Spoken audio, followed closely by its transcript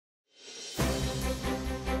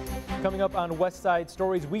Coming up on West Side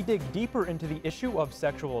Stories, we dig deeper into the issue of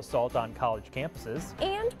sexual assault on college campuses.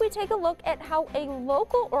 And we take a look at how a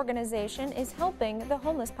local organization is helping the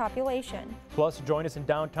homeless population. Plus, join us in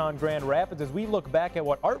downtown Grand Rapids as we look back at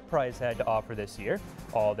what Artrpize had to offer this year.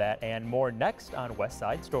 All that and more next on West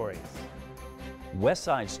Side Stories. West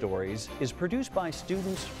Side Stories is produced by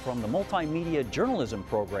students from the Multimedia Journalism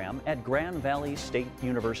program at Grand Valley State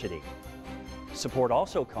University. Support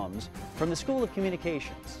also comes from the School of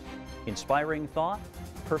Communications. Inspiring thought,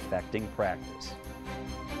 perfecting practice.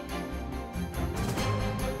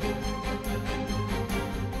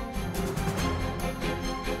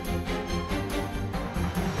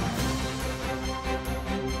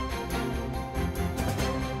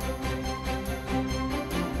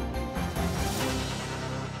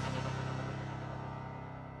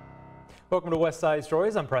 Welcome to West Side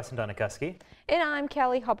Stories. I'm Preston Donikoski. And I'm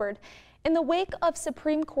Callie Hubbard. In the wake of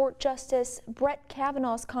Supreme Court Justice Brett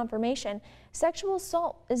Kavanaugh's confirmation, sexual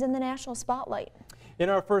assault is in the national spotlight. In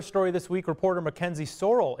our first story this week, reporter Mackenzie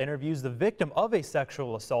Sorrell interviews the victim of a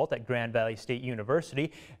sexual assault at Grand Valley State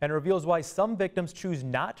University and reveals why some victims choose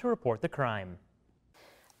not to report the crime.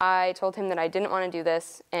 I told him that I didn't want to do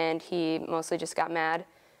this, and he mostly just got mad.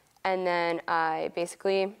 And then I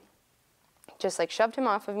basically just shoved him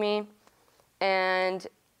off of me and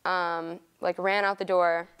ran out the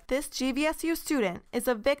door. This GVSU student is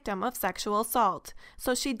a victim of sexual assault,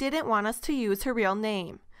 so she didn't want us to use her real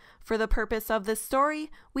name. For the purpose of this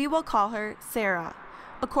story, we will call her Sarah.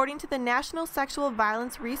 According to the National Sexual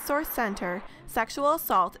Violence Resource Center, sexual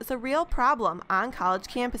assault is a real problem on college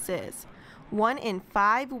campuses. 1 in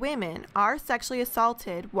 5 women are sexually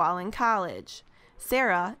assaulted while in college.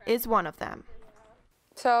 Sarah is one of them.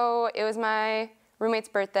 So it was my roommate's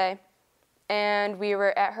birthday, and we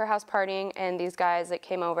were at her house partying, and these guys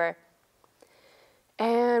came over.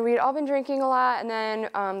 And we'd all been drinking a lot, and then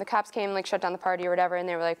the cops came and shut down the party or whatever, and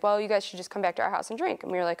they were like, well, you guys should just come back to our house and drink.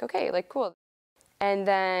 And we were like, okay, cool. And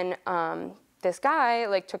then this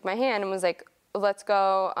guy took my hand and was like, let's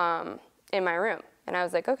go in my room. And I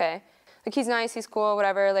was like, okay. He's nice, he's cool,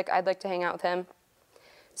 whatever, I'd like to hang out with him.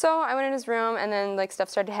 So I went in his room, and then stuff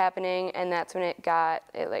started happening, and that's when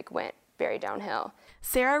it went very downhill.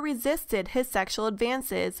 Sarah resisted his sexual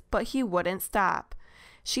advances, but he wouldn't stop.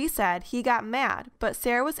 She said he got mad, but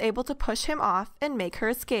Sarah was able to push him off and make her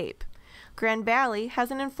escape. Grand Valley has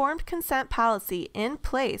an informed consent policy in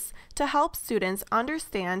place to help students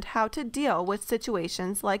understand how to deal with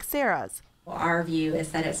situations like Sarah's. Our view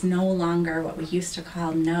is that it's no longer what we used to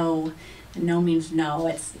call no. No means no,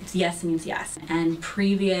 it's yes means yes. And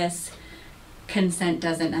previous consent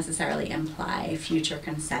doesn't necessarily imply future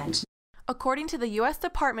consent. According to the U.S.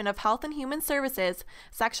 Department of Health and Human Services,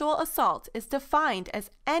 sexual assault is defined as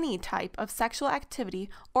any type of sexual activity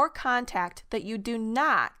or contact that you do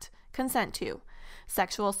not consent to.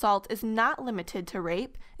 Sexual assault is not limited to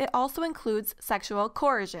rape. It also includes sexual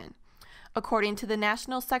coercion. According to the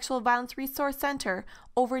National Sexual Violence Resource Center,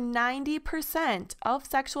 over 90% of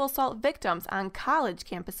sexual assault victims on college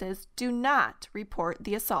campuses do not report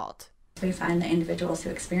the assault. We find that individuals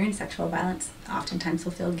who experience sexual violence oftentimes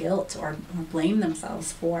will feel guilt or blame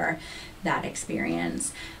themselves for that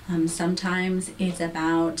experience. Sometimes it's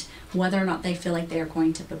about whether or not they feel like they are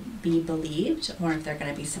going to be believed or if they're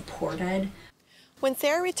going to be supported. When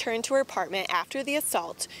Sarah returned to her apartment after the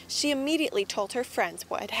assault, she immediately told her friends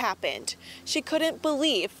what had happened. She couldn't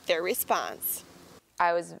believe their response.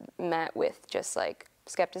 I was met with just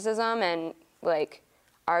skepticism and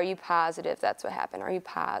are you positive that's what happened? Are you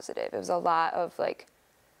positive? It was a lot of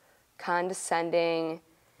condescending.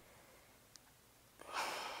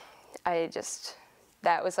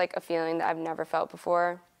 That was a feeling that I've never felt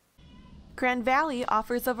before. Grand Valley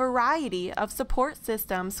offers a variety of support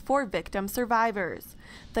systems for victim survivors.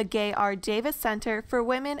 The Gay R. Davis Center for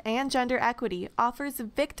Women and Gender Equity offers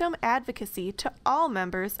victim advocacy to all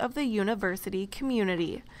members of the university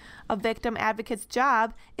community. A victim advocate's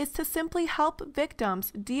job is to simply help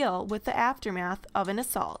victims deal with the aftermath of an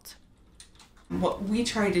assault. What we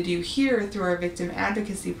try to do here through our victim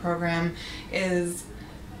advocacy program is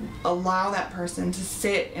allow that person to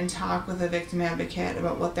sit and talk with a victim advocate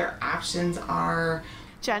about what their options are.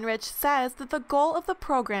 Jenrich says that the goal of the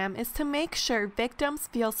program is to make sure victims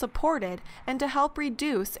feel supported and to help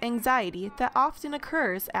reduce anxiety that often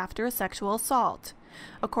occurs after a sexual assault.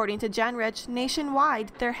 According to Jenrich,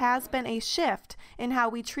 nationwide there has been a shift in how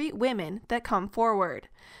we treat women that come forward.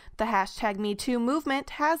 The #MeToo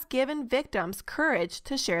movement has given victims courage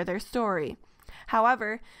to share their story.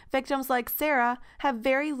 However, victims like Sarah have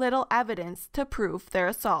very little evidence to prove their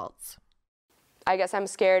assaults. I guess I'm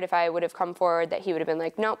scared if I would have come forward that he would have been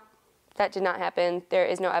like, nope, that did not happen. There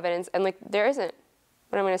is no evidence. And like, there isn't.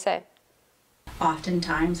 What am I going to say?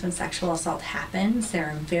 Oftentimes when sexual assault happens, there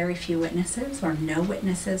are very few witnesses or no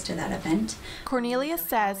witnesses to that event. Cornelia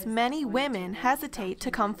says many women hesitate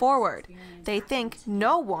to come forward. They think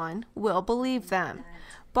no one will believe them.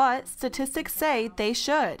 But statistics say they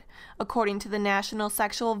should. According to the National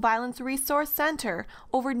Sexual Violence Resource Center,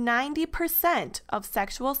 over 90% of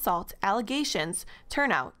sexual assault allegations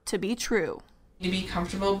turn out to be true. To be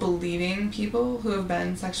comfortable believing people who have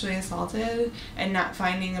been sexually assaulted and not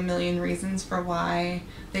finding a million reasons for why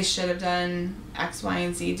they should have done X, Y,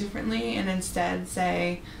 and Z differently, and instead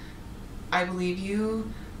say, I believe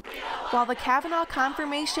you. While the Kavanaugh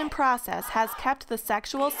confirmation process has kept the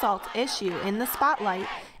sexual assault issue in the spotlight,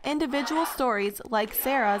 individual stories like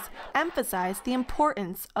Sarah's emphasize the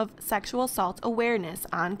importance of sexual assault awareness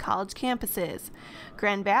on college campuses.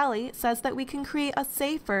 Grand Valley says that we can create a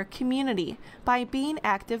safer community by being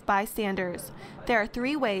active bystanders. There are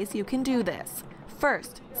 3 ways you can do this.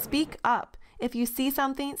 First, speak up. If you see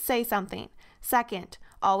something, say something. Second,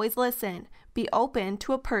 always listen. Be open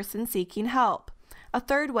to a person seeking help. A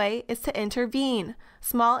third way is to intervene.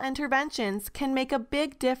 Small interventions can make a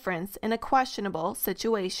big difference in a questionable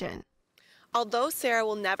situation. Although Sarah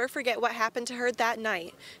will never forget what happened to her that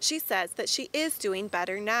night, she says that she is doing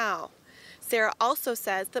better now. Sarah also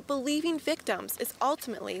says that believing victims is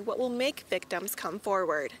ultimately what will make victims come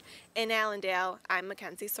forward. In Allendale, I'm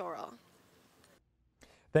Mackenzie Sorrell.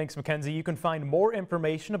 Thanks, Mackenzie. You can find more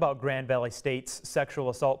information about Grand Valley State's sexual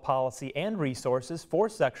assault policy and resources for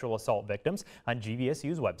sexual assault victims on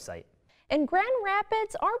GVSU's website. In Grand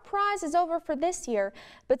Rapids, Artrpize is over for this year,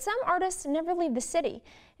 but some artists never leave the city.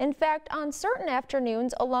 In fact, on certain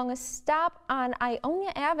afternoons along a stop on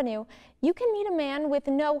Ionia Avenue, you can meet a man with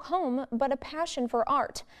no home but a passion for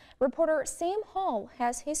art. Reporter Sam Hall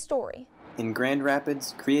has his story. In Grand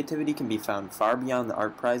Rapids, creativity can be found far beyond the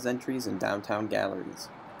Artrpize entries and downtown galleries.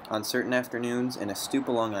 On certain afternoons, in a stoop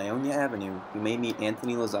along Ionia Avenue, you may meet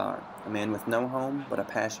Anthony Lazar, a man with no home but a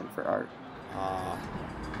passion for art.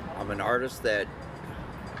 I'm an artist that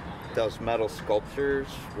does metal sculptures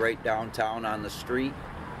right downtown on the street.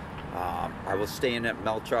 I was staying at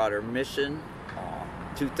Meltrotter Mission.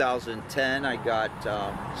 2010, I got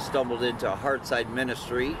stumbled into Heartside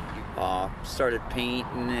Ministry. Started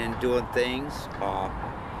painting and doing things.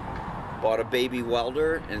 Bought a baby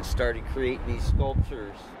welder and started creating these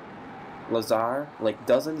sculptures. Lazar, like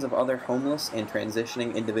dozens of other homeless and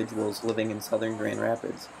transitioning individuals living in southern Grand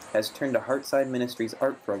Rapids, has turned to Heartside Ministry's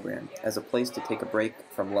art program as a place to take a break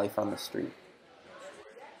from life on the street.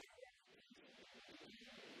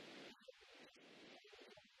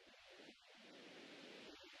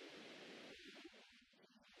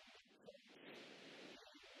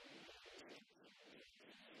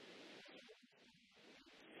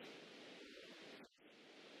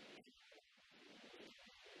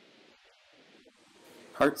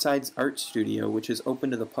 Heartside's art studio, which is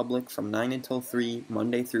open to the public from 9 until 3,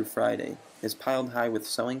 Monday through Friday, is piled high with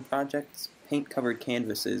sewing projects, paint-covered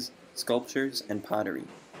canvases, sculptures, and pottery.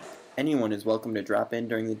 Anyone is welcome to drop in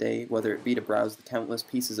during the day, whether it be to browse the countless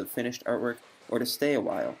pieces of finished artwork or to stay a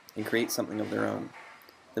while and create something of their own.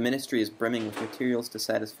 The ministry is brimming with materials to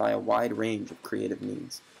satisfy a wide range of creative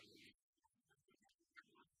needs.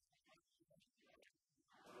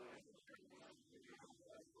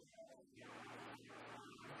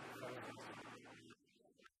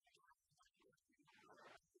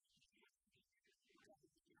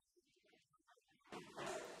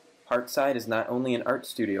 Heartside is not only an art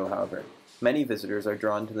studio, however. Many visitors are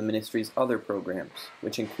drawn to the ministry's other programs,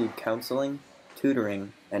 which include counseling,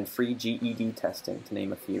 tutoring, and free GED testing, to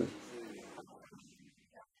name a few.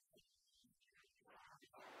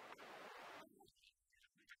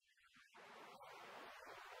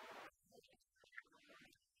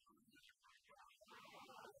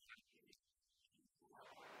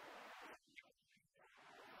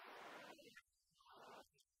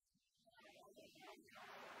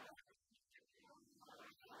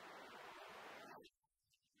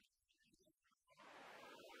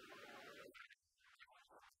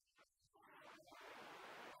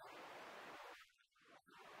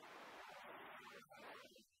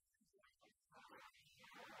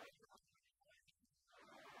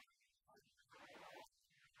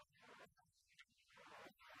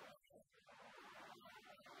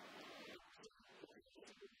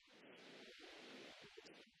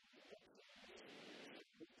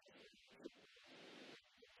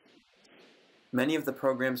 Many of the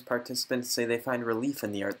program's participants say they find relief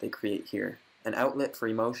in the art they create here, an outlet for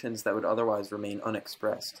emotions that would otherwise remain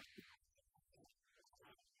unexpressed.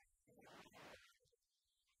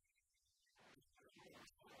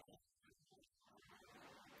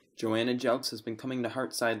 Joanna Jelks has been coming to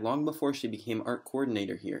Heartside long before she became art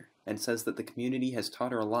coordinator here, and says that the community has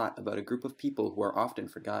taught her a lot about a group of people who are often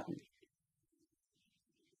forgotten.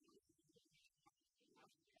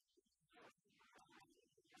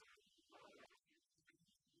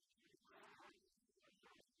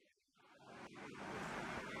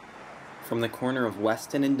 From the corner of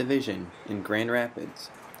Weston and Division in Grand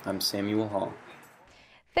Rapids, I'm Samuel Hall.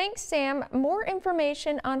 Thanks, Sam. More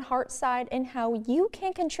information on Heartside and how you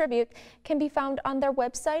can contribute can be found on their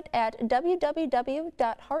website at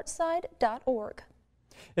www.heartside.org.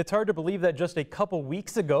 It's hard to believe that just a couple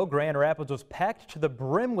weeks ago, Grand Rapids was packed to the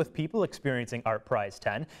brim with people experiencing Artrpize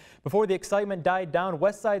 10. Before the excitement died down,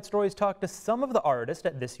 West Side Stories talked to some of the artists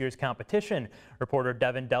at this year's competition. Reporter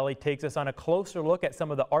Devin Deli takes us on a closer look at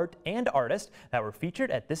some of the art and artists that were featured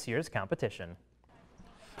at this year's competition.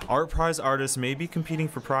 Artrpize artists may be competing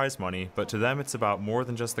for prize money, but to them it's about more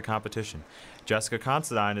than just the competition. Jessica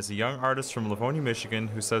Considine is a young artist from Livonia, Michigan,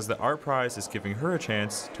 who says that Artrpize is giving her a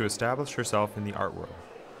chance to establish herself in the art world.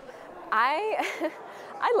 I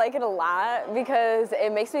like it a lot because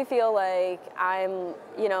it makes me feel like I'm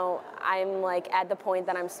like at the point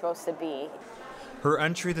that I'm supposed to be. Her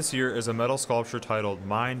entry this year is a metal sculpture titled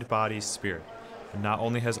Mind, Body, Spirit. And not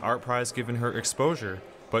only has Artrpize given her exposure,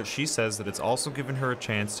 but she says that it's also given her a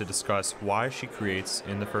chance to discuss why she creates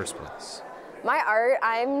in the first place. My art,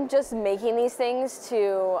 I'm just making these things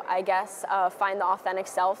to, I guess, find the authentic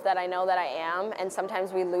self that I know that I am, and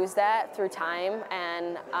sometimes we lose that through time,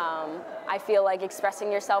 and I feel like expressing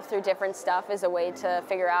yourself through different stuff is a way to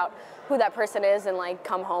figure out who that person is and like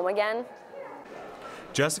come home again.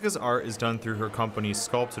 Jessica's art is done through her company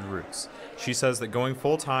Sculpted Roots. She says that going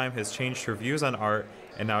full-time has changed her views on art,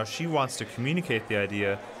 and now she wants to communicate the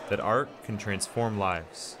idea that art can transform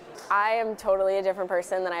lives. I am totally a different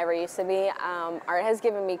person than I ever used to be. Art has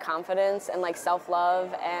given me confidence and like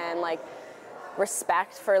self-love and like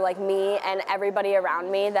respect for like me and everybody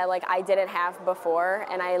around me that like I didn't have before,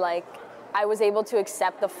 and I was able to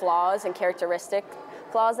accept the flaws and characteristic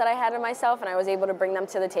flaws that I had in myself, and I was able to bring them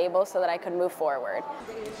to the table so that I could move forward.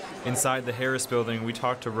 Inside the Harris building, we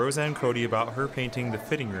talked to Roseanne Cody about her painting The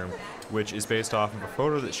Fitting Room, which is based off of a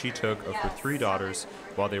photo that she took of her 3 daughters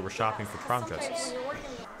while they were shopping for prom dresses.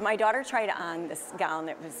 My daughter tried on this gown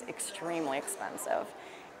that was extremely expensive,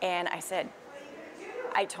 and I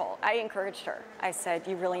encouraged her. I said,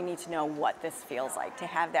 you really need to know what this feels like, to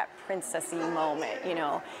have that princessy moment, you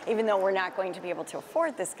know. Even though we're not going to be able to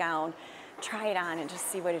afford this gown, try it on and just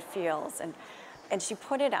see what it feels. And she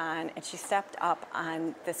put it on, and she stepped up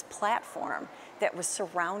on this platform that was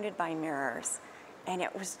surrounded by mirrors, and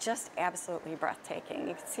it was just absolutely breathtaking.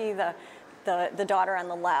 You could see the daughter on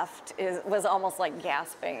the left was almost like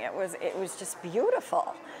gasping. It was just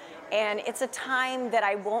beautiful. And it's a time that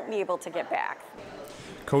I won't be able to get back.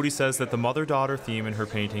 Cody says that the mother-daughter theme in her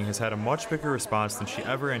painting has had a much bigger response than she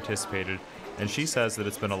ever anticipated, and she says that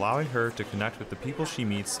it's been allowing her to connect with the people she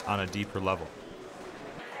meets on a deeper level.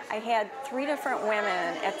 I had 3 different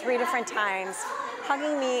women at 3 different times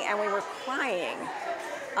hugging me, and we were crying.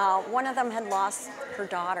 One of them had lost her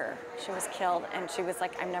daughter. She was killed, and she was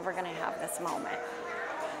like, I'm never going to have this moment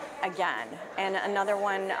again. And another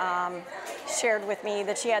one shared with me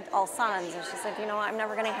that she had all sons, and she said, you know, I'm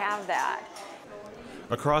never going to have that.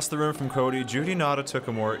 Across the room from Cody, Judy Nauta took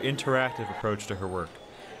a more interactive approach to her work.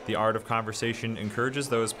 The art of conversation encourages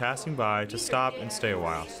those passing by to stop and stay a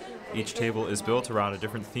while. Each table is built around a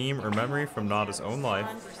different theme or memory from Nauta's own life,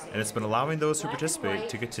 and it's been allowing those who participate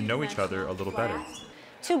to get to know each other a little better.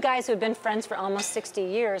 2 guys who had been friends for almost 60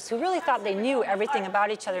 years, who really thought they knew everything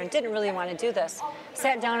about each other and didn't really want to do this,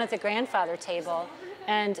 sat down at the grandfather table,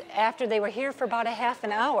 and after they were here for about a half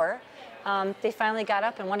an hour, they finally got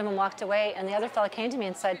up, and one of them walked away, and the other fellow came to me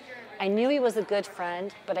and said, I knew he was a good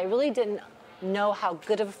friend, but I really didn't know how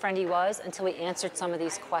good of a friend he was until we answered some of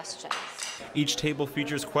these questions. Each table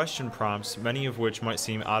features question prompts, many of which might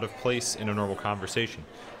seem out of place in a normal conversation.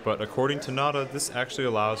 But according to Nauta, this actually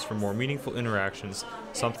allows for more meaningful interactions,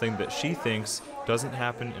 something that she thinks doesn't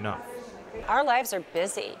happen enough. Our lives are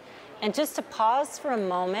busy, and just to pause for a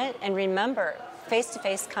moment and remember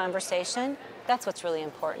face-to-face conversation, that's what's really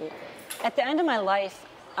important. At the end of my life,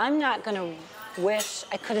 I'm not going to wish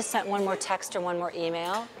I could have sent one more text or one more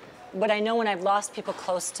email, but I know when I've lost people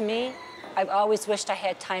close to me, I've always wished I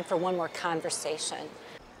had time for one more conversation.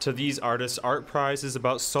 To these artists, Artrpize is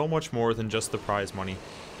about so much more than just the prize money.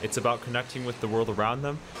 It's about connecting with the world around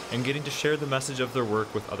them and getting to share the message of their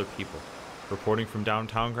work with other people. Reporting from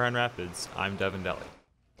downtown Grand Rapids, I'm Devin Deli.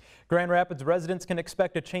 Grand Rapids residents can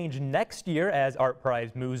expect a change next year as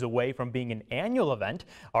Artrpize moves away from being an annual event.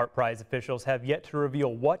 Artrpize officials have yet to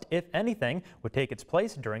reveal what, if anything, would take its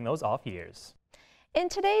place during those off years. In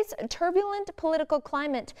today's turbulent political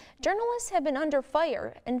climate, journalists have been under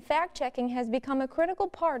fire, and fact-checking has become a critical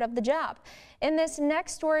part of the job. In this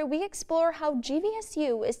next story, we explore how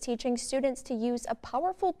GVSU is teaching students to use a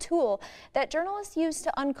powerful tool that journalists use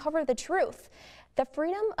to uncover the truth, the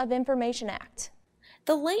Freedom of Information Act.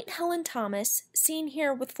 The late Helen Thomas, seen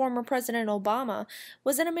here with former President Obama,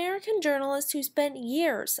 was an American journalist who spent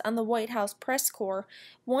years on the White House press corps,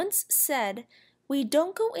 once said, "We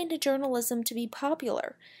don't go into journalism to be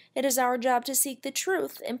popular. It is our job to seek the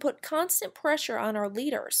truth and put constant pressure on our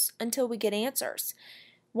leaders until we get answers.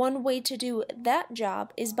 One way to do that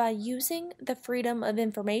job is by using the Freedom of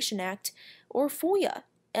Information Act, or FOIA,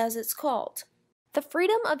 as it's called." The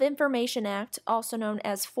Freedom of Information Act, also known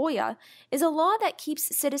as FOIA, is a law that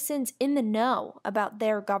keeps citizens in the know about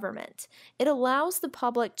their government. It allows the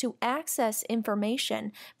public to access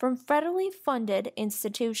information from federally funded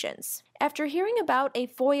institutions. After hearing about a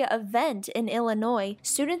FOIA event in Illinois,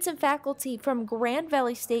 students and faculty from Grand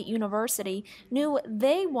Valley State University knew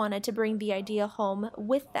they wanted to bring the idea home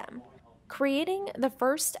with them, creating the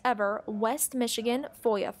first ever West Michigan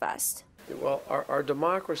FOIAfest. Well, our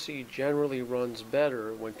democracy generally runs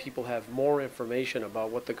better when people have more information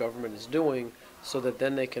about what the government is doing so that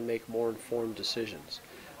then they can make more informed decisions.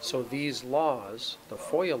 So these laws, the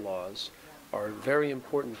FOIA laws, are very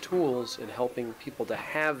important tools in helping people to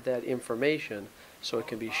have that information so it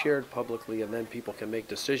can be shared publicly and then people can make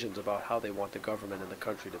decisions about how they want the government and the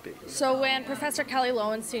country to be. So when Professor Kelly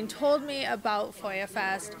Lowenstein told me about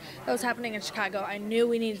FOIAfest that was happening in Chicago, I knew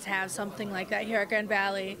we needed to have something like that here at Grand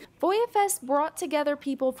Valley. FOIAfest brought together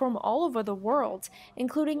people from all over the world,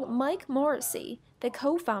 including Mike Morrissey, the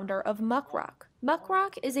co-founder of Muckrock.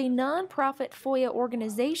 Muckrock is a non-profit FOIA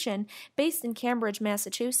organization based in Cambridge,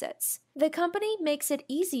 Massachusetts. The company makes it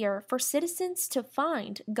easier for citizens to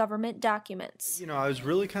find government documents. You know, I was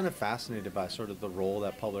really kind of fascinated by sort of the role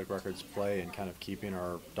that public records play in kind of keeping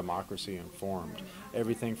our democracy informed.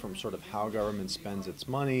 Everything from sort of how government spends its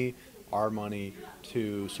money, our money,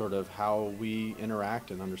 to sort of how we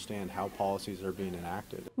interact and understand how policies are being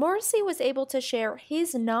enacted. Morrissey was able to share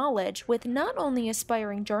his knowledge with not only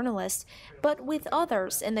aspiring journalists, but with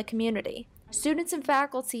others in the community. Students and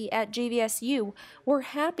faculty at GVSU were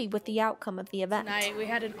happy with the outcome of the event. Tonight we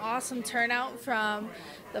had an awesome turnout from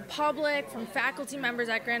the public, from faculty members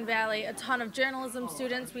at Grand Valley, a ton of journalism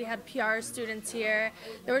students. We had PR students here.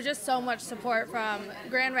 There was just so much support from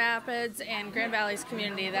Grand Rapids and Grand Valley's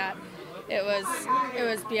community that it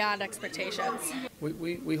was beyond expectations.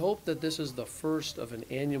 We hope that this is the first of an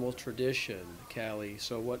annual tradition, Callie.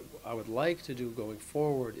 So what I would like to do going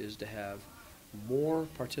forward is to have more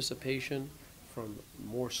participation from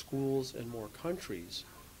more schools and more countries,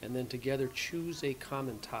 and then together choose a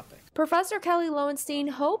common topic. Professor Kelly Lowenstein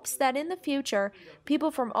hopes that in the future,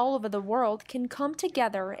 people from all over the world can come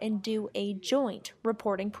together and do a joint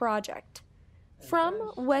reporting project.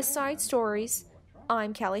 From Westside Stories,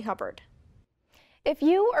 I'm Callie Hubbard. If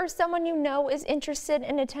you or someone you know is interested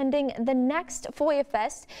in attending the next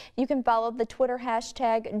FOIAfest, you can follow the Twitter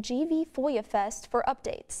hashtag GVFOIAfest for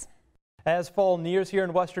updates. As fall nears here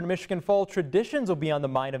in Western Michigan, fall traditions will be on the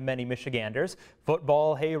mind of many Michiganders.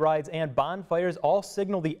 Football, hay rides, and bonfires all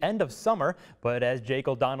signal the end of summer. But as Jake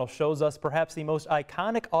O'Donnell shows us, perhaps the most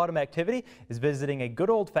iconic autumn activity is visiting a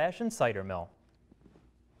good old-fashioned cider mill.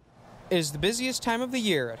 It is the busiest time of the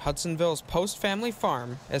year at Hudsonville's Post Family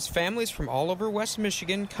Farm as families from all over West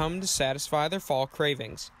Michigan come to satisfy their fall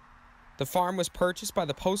cravings. The farm was purchased by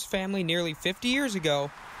the Post family nearly 50 years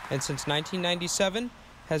ago, and since 1997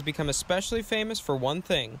 has become especially famous for one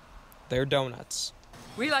thing: their donuts.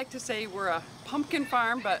 We like to say we're a pumpkin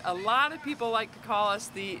farm, but a lot of people like to call us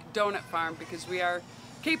the donut farm because we are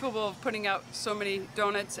capable of putting out so many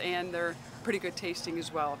donuts, and they're pretty good tasting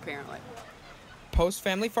as well, apparently. Post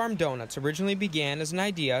Family Farm Donuts originally began as an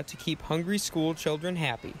idea to keep hungry school children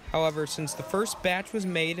happy. However, since the first batch was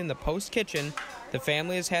made in the Post kitchen, the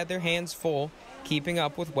family has had their hands full keeping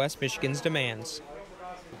up with West Michigan's demands.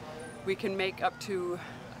 We can make up to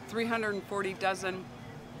 340 dozen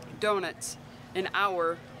donuts an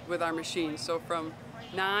hour with our machine. So from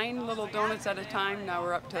 9 little donuts at a time, now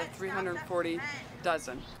we're up to 340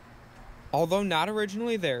 dozen. Although not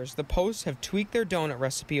originally theirs, the Posts have tweaked their donut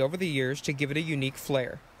recipe over the years to give it a unique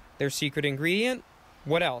flair. Their secret ingredient?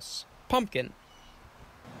 What else? Pumpkin.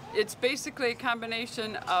 It's basically a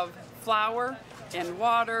combination of flour and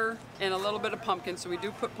water and a little bit of pumpkin, so we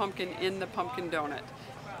do put pumpkin in the pumpkin donut.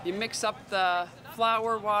 You mix up the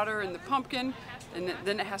flour, water, and the pumpkin, and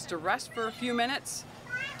then it has to rest for a few minutes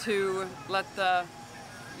to let the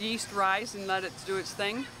yeast rise and let it do its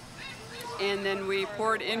thing. And then we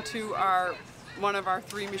pour it into one of our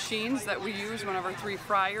 3 machines that we use, one of our 3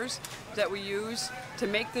 fryers that we use to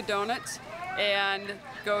make the donuts, and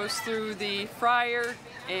goes through the fryer,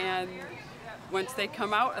 and once they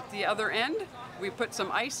come out at the other end, we put some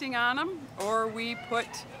icing on them, or we put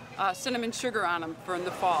cinnamon sugar on them for in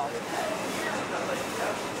the fall.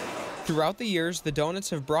 Throughout the years, the donuts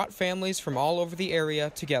have brought families from all over the area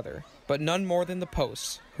together, but none more than the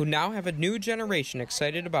Posts, who now have a new generation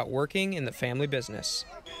excited about working in the family business.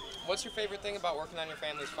 What's your favorite thing about working on your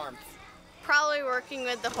family's farm? Probably working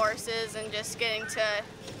with the horses and just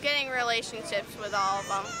getting relationships with all of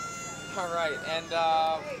them. All right, and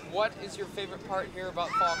what is your favorite part here about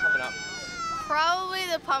fall coming up? Probably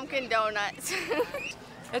the pumpkin donuts.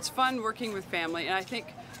 It's fun working with family, and I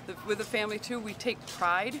think with the family too, we take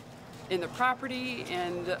pride in the property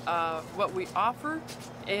and what we offer,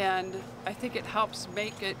 and I think it helps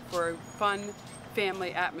make it for a fun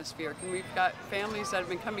family atmosphere. And we've got families that have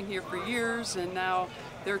been coming here for years, and now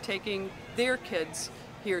they're taking their kids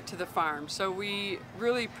here to the farm. So we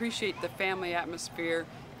really appreciate the family atmosphere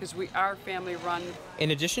because we are family run.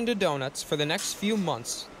 In addition to donuts, for the next few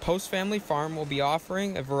months, Post Family Farm will be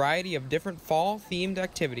offering a variety of different fall-themed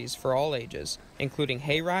activities for all ages, including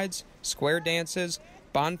hay rides, square dances,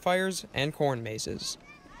 bonfires, and corn mazes.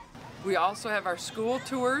 We also have our school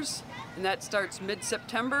tours, and that starts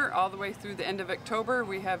mid-September all the way through the end of October.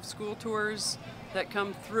 We have school tours that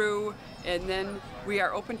come through, and then we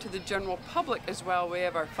are open to the general public as well. We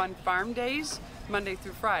have our fun farm days, Monday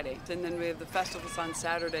through Friday, and then we have the festivals on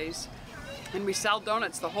Saturdays, and we sell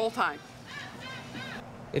donuts the whole time.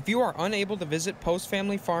 If you are unable to visit Post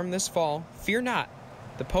Family Farm this fall, fear not.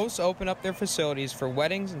 The Posts open up their facilities for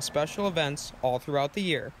weddings and special events all throughout the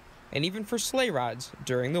year, and even for sleigh rides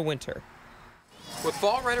during the winter. With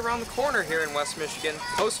fall right around the corner here in West Michigan,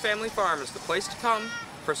 Post Family Farm is the place to come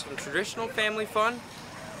for some traditional family fun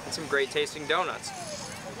and some great tasting donuts.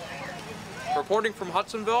 Reporting from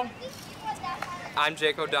Hudsonville, I'm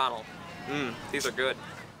Jake O'Donnell. These are good.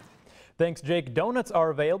 Thanks, Jake. Donuts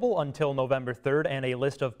are available until November 3rd, and a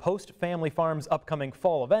list of Post Family Farm's upcoming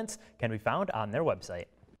fall events can be found on their website.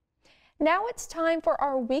 Now it's time for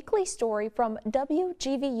our weekly story from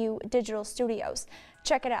WGVU Digital Studios.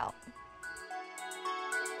 Check it out.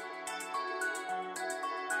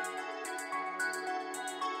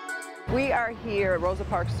 We are here at Rosa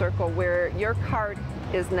Parks Circle where your cart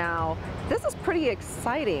is now. This is pretty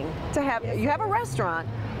exciting to have. You have a restaurant,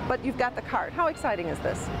 but you've got the cart. How exciting is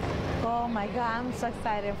this? Oh my God, I'm so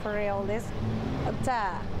excited for real. It's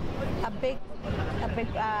a big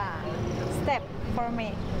step for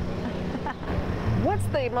me. What's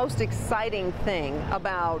the most exciting thing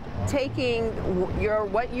about taking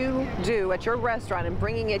what you do at your restaurant and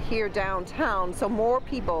bringing it here downtown so more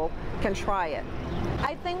people can try it?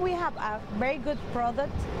 I think we have a very good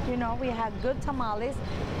product. You know, we have good tamales.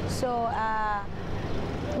 So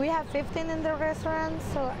we have 15 in the restaurant.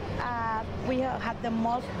 So we have the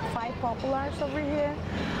most 5 populars over here.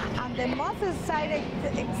 And the most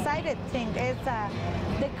excited thing is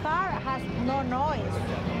the car has no noise.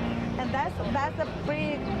 And that's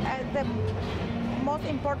the most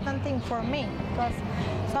important thing for me, because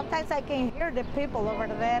sometimes I can hear the people over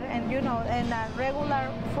there, and you know, in a regular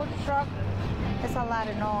food truck, it's a lot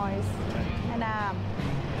of noise, and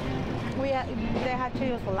they have to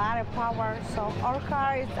use a lot of power. So our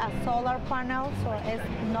car is a solar panel, so it's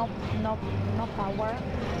no power.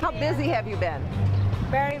 How busy have you been?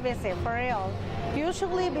 Very busy, for real.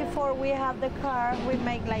 Usually before we have the car, we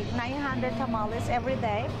make like 900 tamales every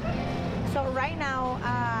day. So right now,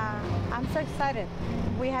 I'm so excited.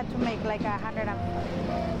 We had to make like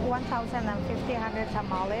 1,050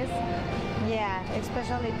 tamales. Yeah,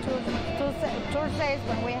 especially Tuesdays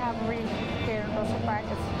when we have here in Rosa Parks.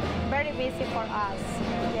 It's very busy for us.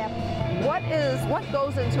 Yep. What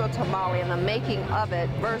goes into a tamale and the making of it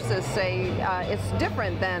versus, say, it's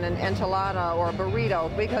different than an enchilada or a burrito?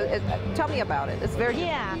 Because tell me about it. It's very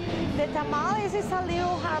different. The tamales is a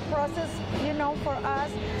little hard process, you know, for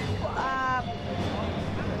us.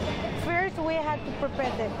 First, we had to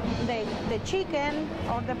prepare the chicken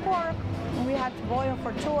or the pork. We had to boil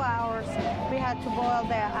for 2 hours. We had to boil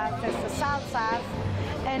the salsas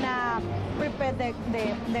and prepare the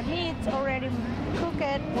meat, already cook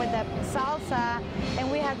it with the salsa, and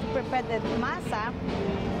we had to prepare the masa.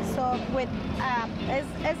 So with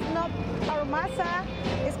it's not our masa.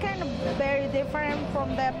 It's kind of very different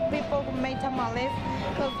from the people who make tamales,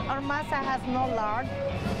 because our masa has no lard.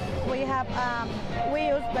 We have we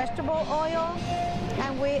use vegetable oil,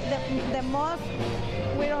 and the most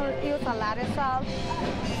we don't use a lot of salt,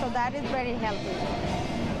 so that is very healthy.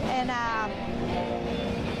 And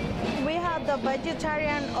we have the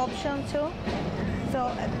vegetarian option too,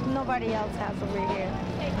 so nobody else has over here.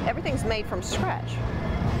 Everything's made from scratch,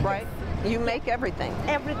 right? You make everything.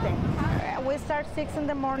 Everything. We start 6 in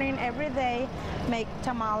the morning every day, make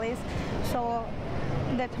tamales. So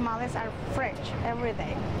the tamales are fresh every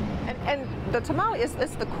day. And the tamale is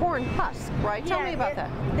the corn husk, right? Tell me about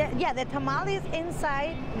that. The tamale is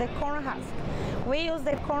inside the corn husk. We use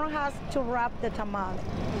the corn husk to wrap the tamale.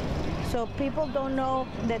 So people don't know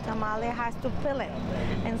the tamale has to peel it.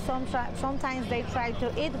 And sometimes they try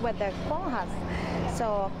to eat with the corn husk.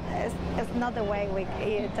 So it's not the way we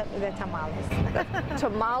eat the tamales.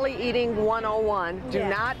 Tamale eating 101. Do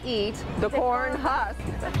not eat the corn husk.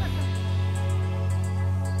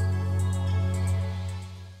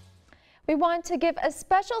 We want to give a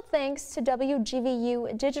special thanks to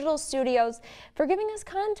WGVU Digital Studios for giving us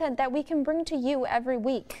content that we can bring to you every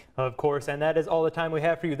week. Of course, and that is all the time we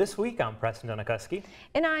have for you this week. I'm Preston Donikoski.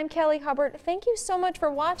 And I'm Kelly Hubbard. Thank you so much for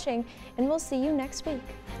watching, and we'll see you next week.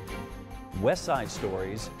 West Side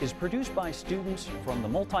Stories is produced by students from the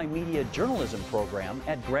Multimedia Journalism program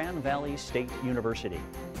at Grand Valley State University.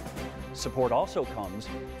 Support also comes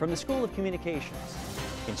from the School of Communications,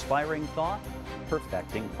 inspiring thought,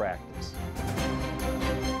 perfecting practice.